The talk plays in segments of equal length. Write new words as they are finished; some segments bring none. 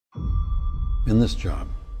In this job,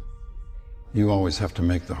 you always have to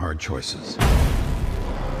make the hard choices.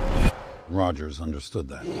 Rogers understood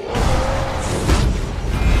that.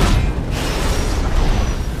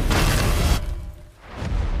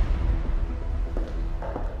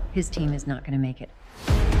 His team is not going to make it.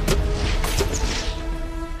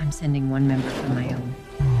 I'm sending one member from my own.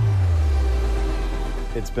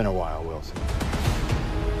 It's been a while, Wilson.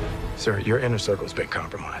 Sir, your inner circle's been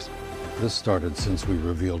compromised. This started since we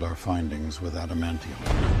revealed our findings with adamantium.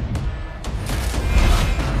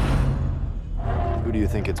 Who do you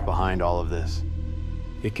think it's behind all of this?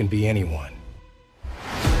 It can be anyone.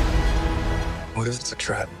 What if it's a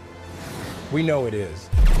trap? We know it is,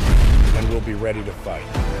 and we'll be ready to fight.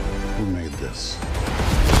 Who made this?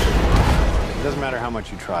 It doesn't matter how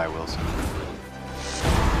much you try, Wilson.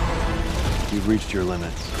 You've reached your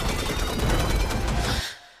limits.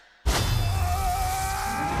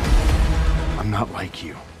 I'm not like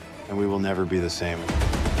you, and we will never be the same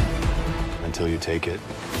until you take it.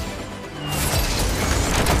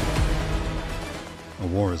 A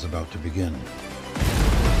war is about to begin.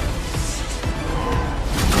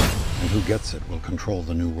 And who gets it will control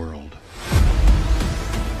the new world.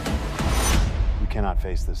 You cannot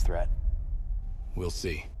face this threat. We'll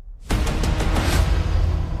see.